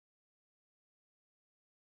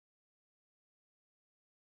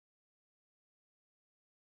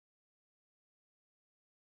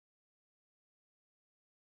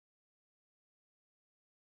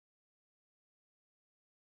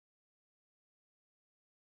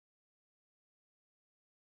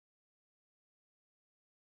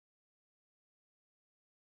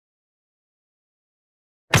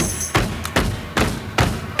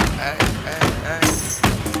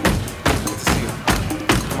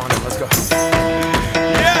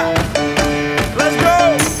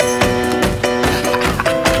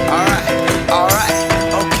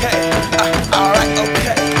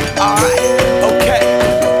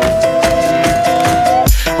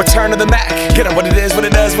Get up what it is, what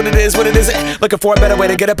it does, what it is, what it isn't. Looking for a better way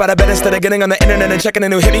to get up out of bed instead of getting on the internet and checking a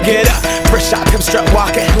new hit. Me get up, Frechi I, pimp strut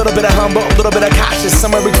walking. A little bit of humble, a little bit of cautious.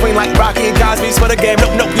 Somewhere between like Rocky and Cosby's for the game.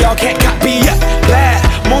 Nope, nope, y'all can't copy yet. Bad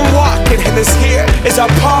moonwalking, and this here is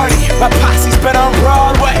our party. My posse's been on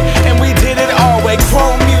Broadway, and we did it all way.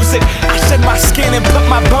 Chrome music, I shed my skin and put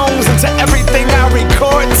my bones into everything I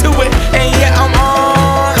record to it. And yeah, I'm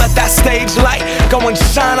on. Let that stage light go and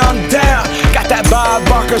shine on down. Got that Bob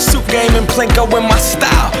Barker suit game and Plinko in my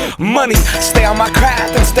style. Money, stay on my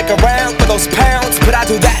craft and stick around for those pounds. But I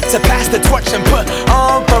do that to pass the torch and put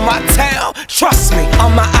on for my town. Trust me,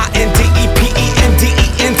 on my INDEPENDENT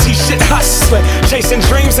shit hustling. Chasing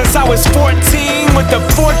dreams since I was 14 with the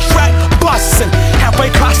 4-track bustin'.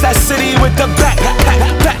 Halfway across that city with the back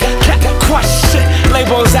crush shit.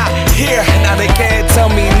 Labels out here, now they can't tell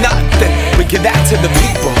me nothing. We give that to the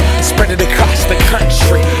people, spread it across the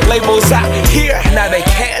country. Labels out here, now they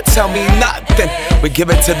can't tell me nothing. We give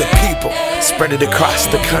it to the people, spread it across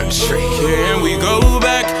the country. Can we go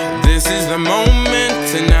back? This is the moment,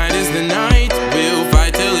 tonight is the night. We'll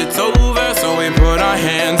fight till it's over, so we put our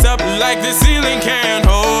hands up like the ceiling can't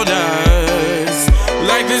hold us.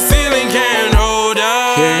 Like the ceiling can't hold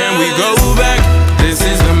us. Can we go back? This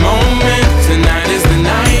is the moment, tonight is the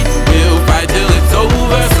night. We'll fight till it's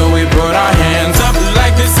over, so we put our hands up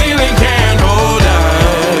like the ceiling can't hold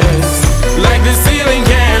us. Like the ceiling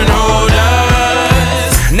can't hold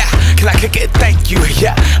us. Nah, can I kick it? Thank you,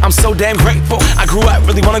 yeah, I'm so damn grateful. I grew up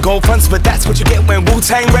really wanna go fronts, but that's what you get when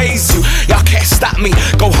Wu-Tang raised you. Y'all can't stop me,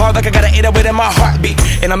 go hard like I got an 808 in my heartbeat.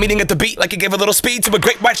 And I'm eating at the beat like it gave a little speed to a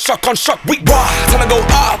great white shark on shark week. Raw, time to go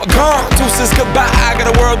off, gone, deuces goodbye. I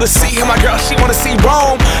got a world to see, and my girl, she wanna see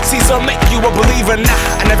Rome. Caesar make you a believer,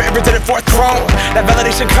 nah, I never ever did it for a throne. That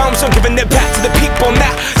validation comes from giving it back to the people.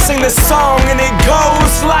 Now, sing this song and it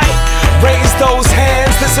goes like, raise those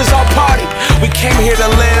hands, this is our party. We came here to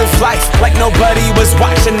live life like nobody was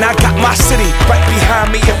watching. I got my city right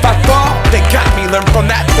behind me. If I fall, they got me. Learn from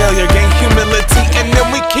that failure, gain humility, and then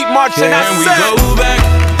we keep marching. Can we go back?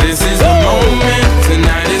 This is the moment,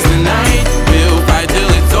 tonight is the night.